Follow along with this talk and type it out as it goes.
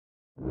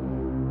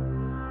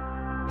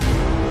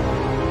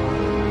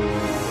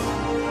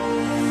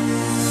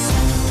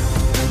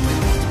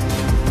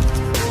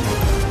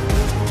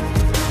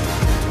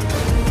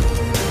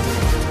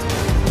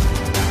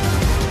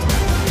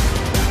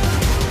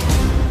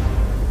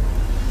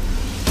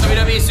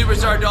WWE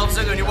Superstar Dolph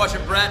Ziggler, and you're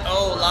watching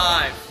Bretto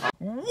Live.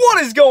 What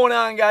is going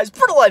on, guys?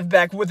 Bretto Live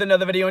back with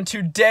another video, and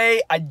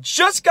today I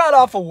just got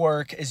off of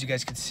work, as you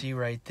guys can see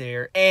right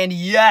there, and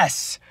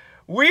yes,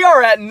 we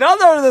are at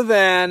none other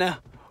than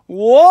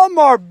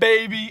Walmart,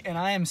 baby, and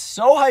I am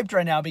so hyped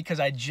right now because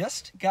I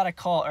just got a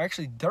call, or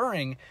actually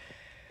during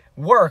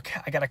work,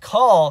 I got a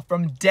call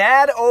from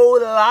DOD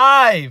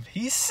Live.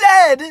 He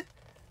said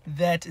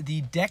that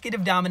the Decade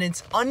of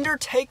Dominance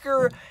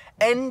Undertaker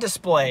end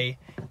display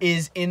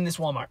is in this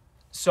Walmart.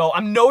 So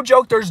I'm no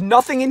joke, there's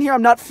nothing in here.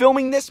 I'm not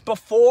filming this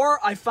before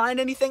I find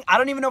anything. I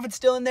don't even know if it's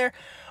still in there.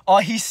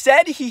 He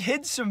said he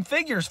hid some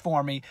figures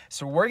for me,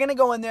 so we're gonna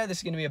go in there. This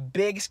is gonna be a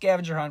big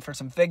scavenger hunt for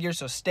some figures,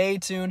 so stay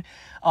tuned.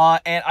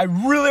 And I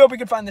really hope we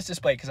can find this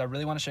display because I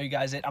really want to show you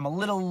guys it. I'm a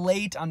little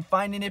late on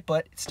finding it,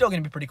 but it's still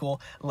gonna be pretty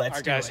cool.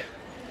 Let's do it.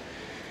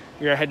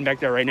 We are heading back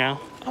there right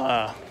now.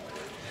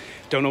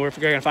 Don't know if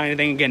we're gonna find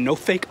anything. Again, no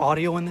fake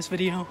audio in this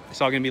video.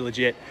 It's all gonna be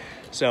legit.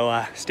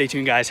 So stay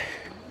tuned, guys.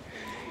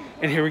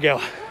 And here we go.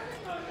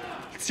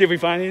 Let's see if we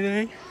find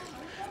anything.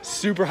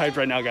 Super hyped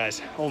right now,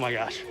 guys. Oh my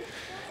gosh.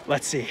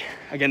 Let's see.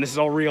 Again, this is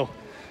all real.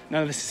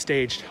 None of this is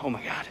staged. Oh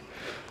my God.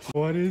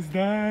 What is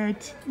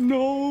that?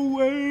 No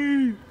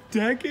way.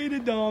 Decade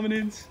of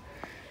Dominance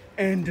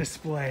and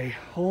display.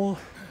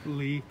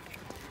 Holy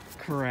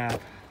crap.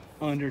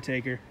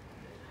 Undertaker.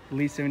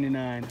 Elite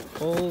 79.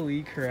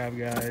 Holy crap,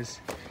 guys.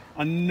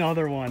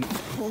 Another one.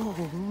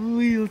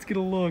 Holy, let's get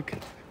a look.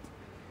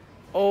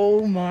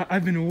 Oh my,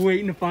 I've been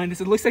waiting to find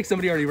this. It looks like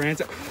somebody already ran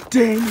it.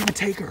 Dang, they have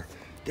Taker.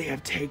 They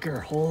have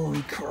Taker.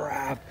 Holy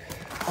crap.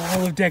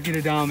 All of Decade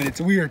of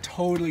Dominance. We are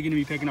totally going to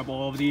be picking up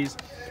all of these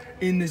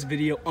in this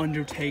video.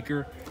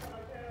 Undertaker,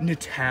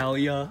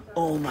 Natalia.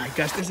 Oh my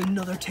gosh, there's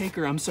another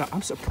Taker. I'm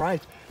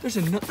surprised. There's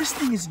another. This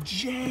thing is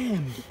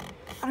jammed.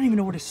 I don't even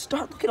know where to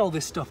start. Look at all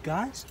this stuff,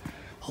 guys.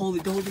 Holy,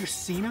 there's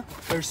Cena.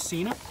 There's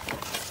Cena.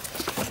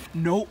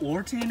 No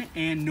Orton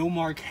and no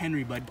Mark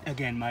Henry. But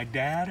again, my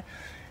dad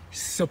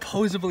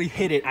supposedly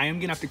hid it. I am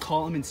gonna have to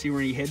call him and see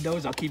where he hid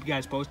those. I'll keep you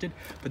guys posted.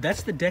 But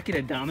that's the Decade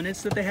of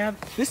Dominance that they have.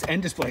 This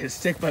end display is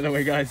sick, by the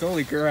way, guys.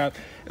 Holy crap.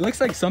 It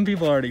looks like some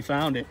people already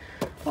found it.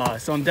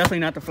 So I'm definitely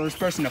not the first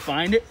person to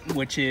find it,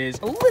 which is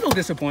a little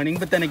disappointing.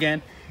 But then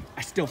again,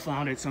 I still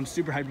found it, so I'm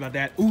super hyped about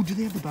that. Ooh, do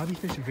they have the Bobby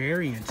Fish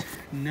variant?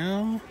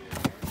 No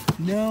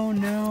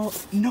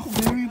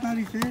variant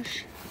Bobby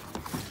Fish.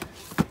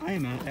 I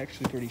am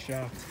actually pretty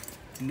shocked.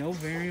 No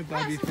variant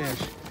Bobby Fish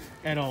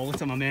at all.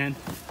 What's up, my man?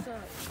 What's up?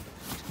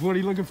 What are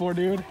you looking for,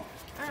 dude?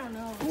 I don't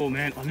know. Oh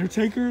man,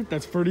 Undertaker?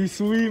 That's pretty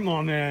sweet,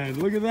 my man.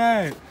 Look at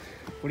that.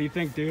 What do you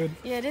think, dude?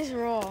 Yeah, it is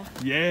raw.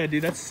 Yeah,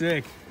 dude, that's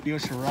sick. Io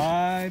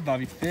Shirai,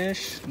 Bobby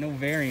Fish, no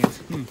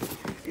variants.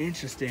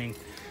 Interesting.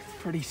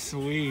 Pretty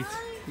sweet.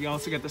 You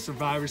also got the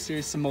Survivor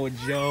Series, Samoa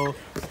Joe,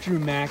 Drew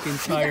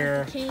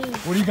McIntyre.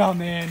 What do you got,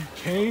 man?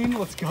 Kane?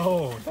 Let's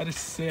go. That is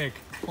sick.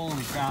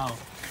 Holy cow.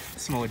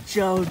 Samoa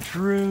Joe,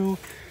 Drew,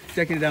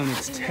 Decade of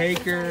Dominance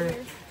Taker.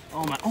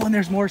 Oh my, oh, and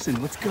there's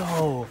Morrison. Let's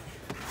go.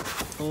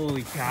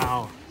 Holy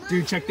cow.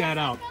 Dude, check that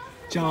out.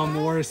 John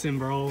Morrison,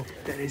 bro.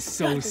 That is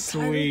so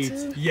sweet.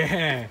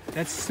 Yeah,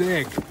 that's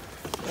sick.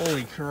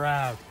 Holy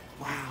crap.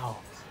 Wow.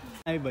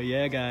 But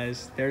yeah,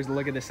 guys, there's a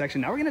look at this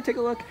section. Now we're gonna take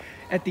a look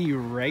at the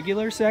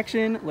regular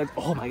section.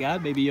 Oh my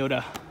God, Baby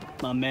Yoda,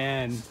 my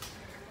man.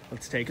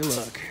 Let's take a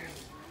look.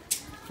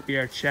 We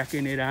are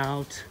checking it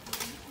out.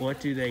 What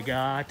do they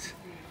got?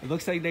 It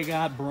looks like they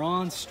got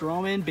Braun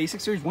Strowman, Basic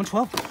Series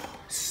 112.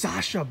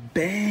 Sasha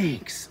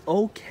Banks.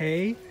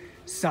 Okay.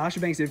 Sasha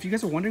Banks. If you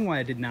guys are wondering why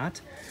I did not.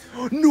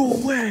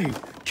 No way.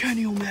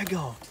 Kenny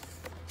Omega.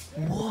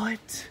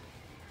 What?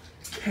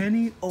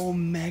 Kenny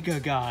Omega,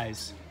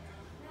 guys.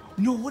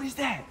 No, what is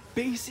that?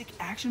 Basic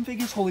action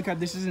figures? Holy crap,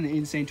 this is an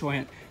insane toy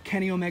hunt.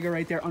 Kenny Omega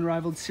right there,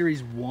 Unrivaled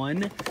Series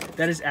 1.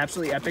 That is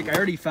absolutely epic. I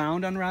already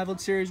found Unrivaled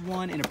Series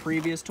 1 in a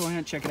previous toy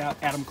hunt. Check it out.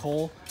 Adam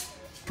Cole.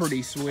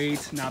 Pretty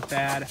sweet, not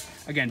bad.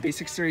 Again,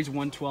 Basic Series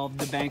 112.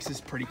 The Banks is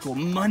pretty cool.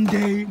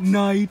 Monday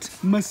Night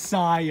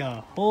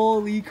Messiah.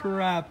 Holy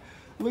crap.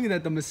 Look at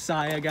that, the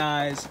Messiah,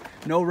 guys.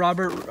 No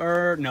Robert,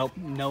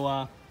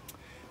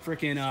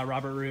 freaking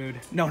Robert Roode.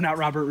 No, not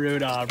Robert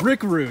Roode,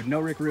 Rick Rude.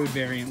 No Rick Rude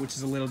variant, which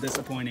is a little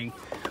disappointing.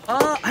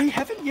 I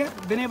haven't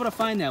yet been able to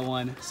find that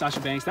one, Sasha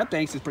Banks. That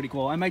Banks is pretty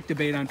cool. I might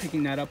debate on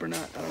picking that up or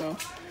not. I don't know.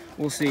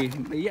 We'll see.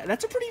 But yeah,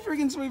 that's a pretty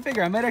freaking sweet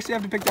figure. I might actually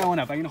have to pick that one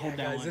up. I'm gonna hold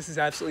that one. This is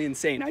absolutely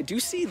insane. I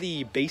do see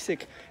the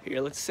basic. Here,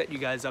 let's set you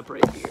guys up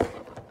right here.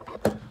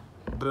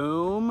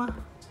 Boom.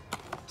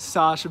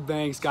 Sasha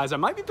Banks, guys. I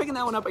might be picking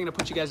that one up. I'm gonna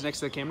put you guys next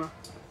to the camera.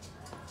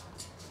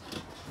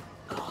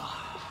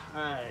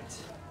 Alright.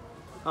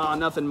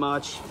 Nothing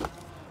much.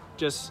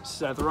 Just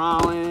Seth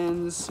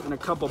Rollins and a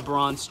couple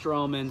Braun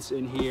Strowmans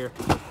in here.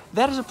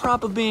 That is a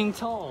prop of being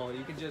tall.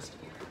 You can just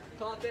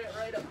pop that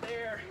right up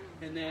there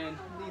and then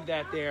leave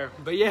that there.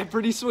 But yeah,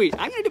 pretty sweet.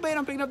 I'm gonna debate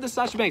on picking up this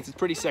Sasha Banks. It's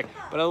pretty sick.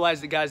 But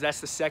otherwise, guys,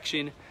 that's the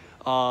section.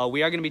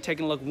 We are going to be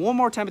taking a look one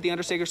more time at the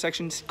Undertaker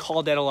section,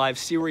 called Dead Alive,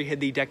 see where he hid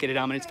the Decade of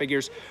Dominance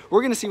figures.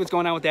 We're going to see what's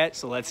going on with that,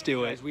 so let's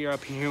do it. We are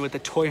up here with the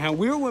toy hunt.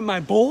 We were with my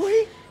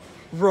boy,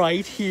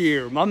 right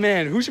here. My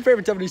man, who's your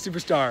favorite WWE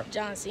superstar?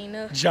 John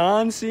Cena.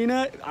 John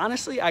Cena?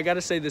 Honestly, I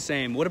gotta say the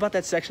same. What about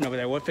that section over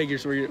there? What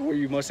figures were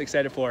you most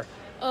excited for?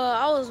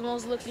 I was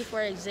most looking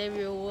for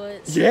Xavier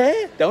Woods.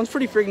 Yeah? That one's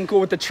pretty freaking cool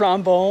with the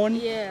trombone.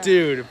 Yeah.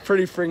 Dude,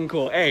 pretty freaking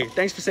cool. Hey,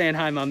 thanks for saying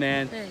hi, my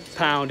man. Thanks.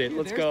 Pound it.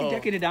 Let's go. The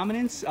Decade of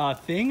Dominance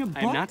thing.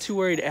 I'm not too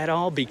worried at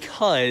all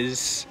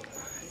because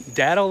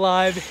Dad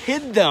Live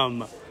hid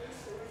them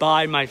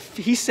by my...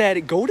 He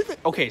said, go to the...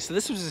 Okay, so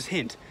this was his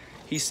hint.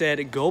 He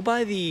said, go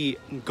by the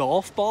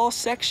golf ball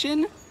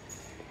section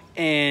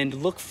and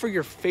look for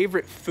your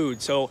favorite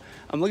food. So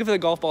I'm looking for the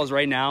golf balls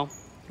right now.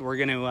 We're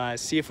gonna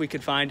see if we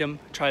could find them.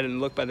 Try to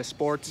look by the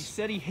sports. He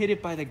said he hid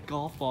it by the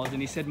golf balls,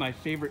 and he said my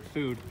favorite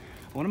food.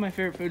 One of my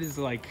favorite food is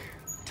like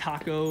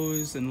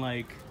tacos and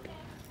like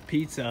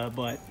pizza,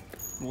 but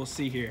we'll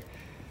see here.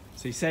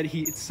 So he said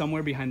it's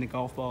somewhere behind the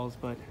golf balls,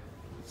 but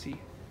let's see.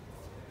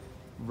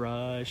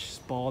 Rush,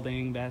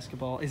 Spalding,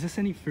 basketball. Is this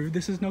any food?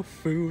 This is no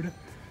food.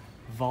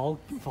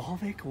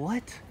 Volvic,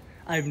 what?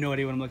 I have no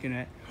idea what I'm looking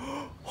at.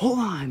 Hold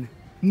on.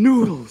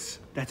 Noodles.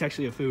 That's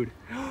actually a food.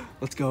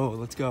 Let's go.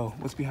 Let's go.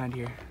 What's behind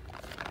here?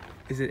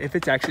 Is it? If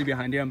it's actually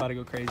behind here, I'm about to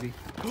go crazy.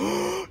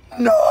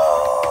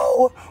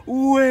 No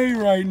way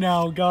right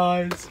now,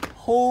 guys.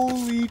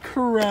 Holy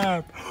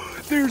crap.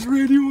 There's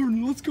Randy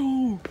Orton. Let's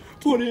go.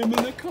 Put him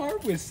in the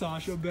cart with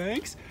Sasha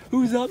Banks.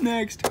 Who's up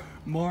next?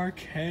 Mark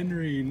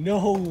Henry.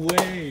 No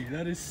way.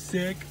 That is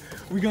sick.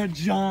 We got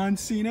John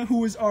Cena, who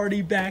was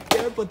already back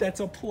there, but that's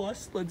a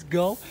plus. Let's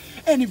go.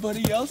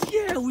 Anybody else?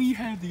 Yeah, we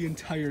have the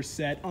entire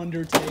set.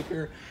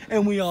 Undertaker.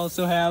 And we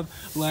also have,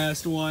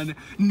 last one,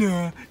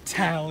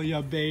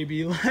 Natalia,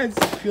 baby.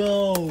 Let's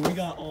go. We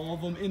got all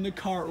of them in the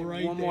cart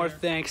right there. One more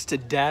thanks to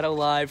Dad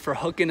Live for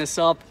hooking us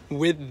up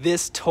with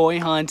this toy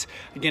hunt.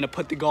 I'm going to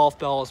put the golf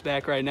balls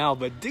back right now,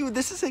 but dude,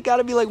 this has got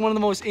to be like one of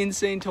the most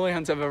insane toy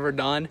hunts I've ever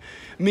done.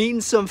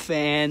 Meeting some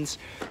fans,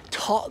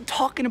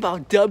 talking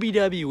about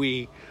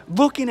WWE,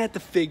 looking at the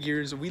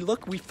figures. We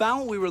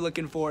found what we were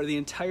looking for, the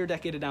entire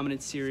Decade of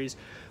Dominance series,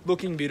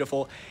 looking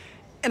beautiful.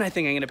 And I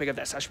think I'm gonna pick up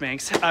that Sasha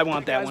Banks. I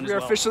want that one as well.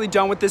 We're officially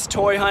done with this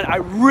toy hunt. I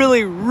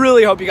really,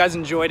 really hope you guys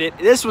enjoyed it.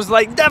 This was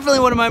like definitely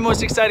one of my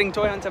most exciting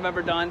toy hunts I've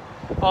ever done.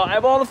 I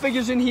have all the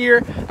figures in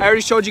here. I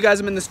already showed you guys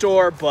them in the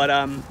store, but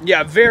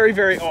yeah, very,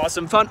 very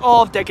awesome. Found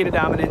all of Decade of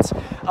Dominance.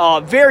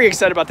 Very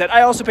excited about that.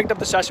 I also picked up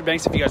the Sasha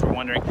Banks, if you guys were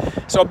wondering.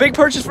 So a big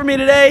purchase for me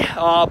today,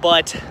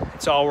 but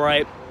it's all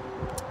right.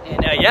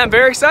 And yeah, I'm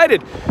very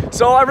excited.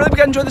 So I really hope you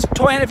guys enjoyed this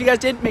toy hunt. If you guys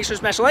did, make sure to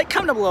smash a like,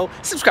 comment down below,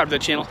 subscribe to the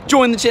channel,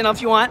 join the channel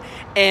if you want,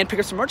 and pick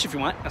up some merch if you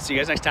want. I'll see you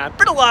guys next time.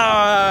 Bretto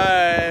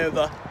Live!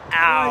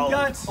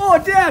 Ow!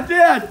 Oh, Dad!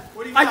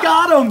 I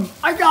got them!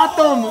 I got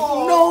them!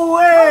 No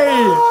way!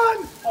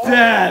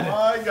 Dad! Oh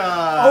my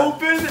God!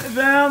 Open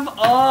them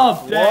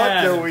up,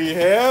 Dad! What do we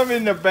have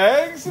in the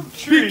bags of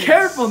treats? Be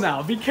careful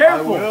now, be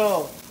careful! I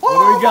will. What do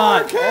we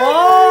got?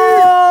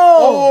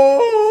 Oh!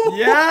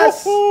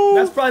 Yes!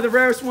 That's probably the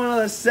rarest one on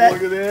the set.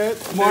 Look at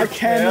that. Mark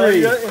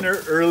Henry. In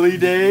her early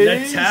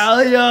days.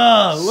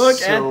 Natalia!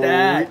 Look at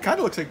that. It kind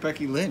of looks like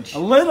Becky Lynch. A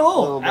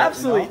little bit,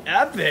 absolutely you know?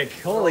 epic.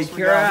 Holy We got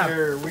crap.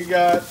 here? We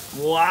got...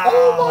 Wow.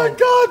 Oh my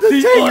God, the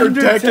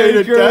Decade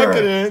of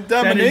Domination.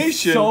 That is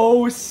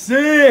so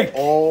sick.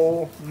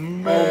 Oh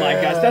man. Oh my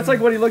gosh, that's like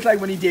what he looked like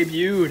when he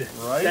debuted.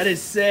 Right? That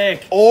is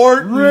sick.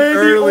 Orton.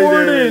 Randy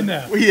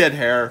Orton. He had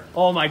hair.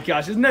 Oh my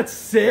gosh, isn't that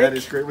sick? That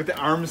is great. With the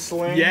arm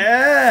sling.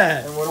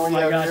 Yeah. And what do we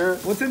my have gosh. here?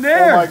 What's in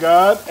there? Oh my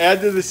God.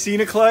 Add to the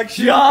Cena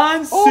collection.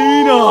 John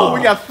Cena. Oh,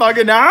 we got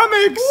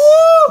Thugonomics.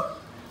 Woo!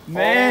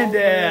 Man,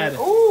 Dad.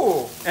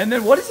 Oh. And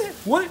then what is it?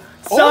 What?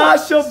 Oh,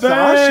 Sasha Banks.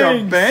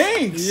 Sasha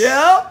Banks.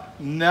 Yep.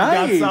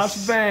 Nice. Got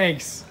Sasha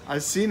Banks.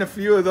 I've seen a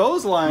few of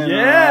those lying around.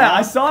 Yeah,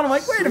 I saw it. I'm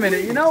like, wait a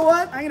minute. You know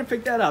what? I'm going to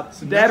pick that up.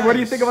 So, Dad, what do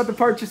you think about the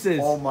purchases?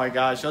 Oh my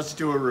gosh. Let's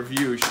do a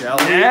review, shall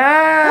we?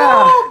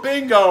 Yeah. Woo,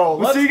 bingo.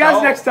 We'll see you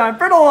guys next time.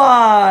 Bretto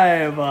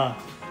Live.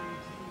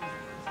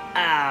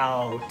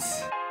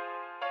 Out.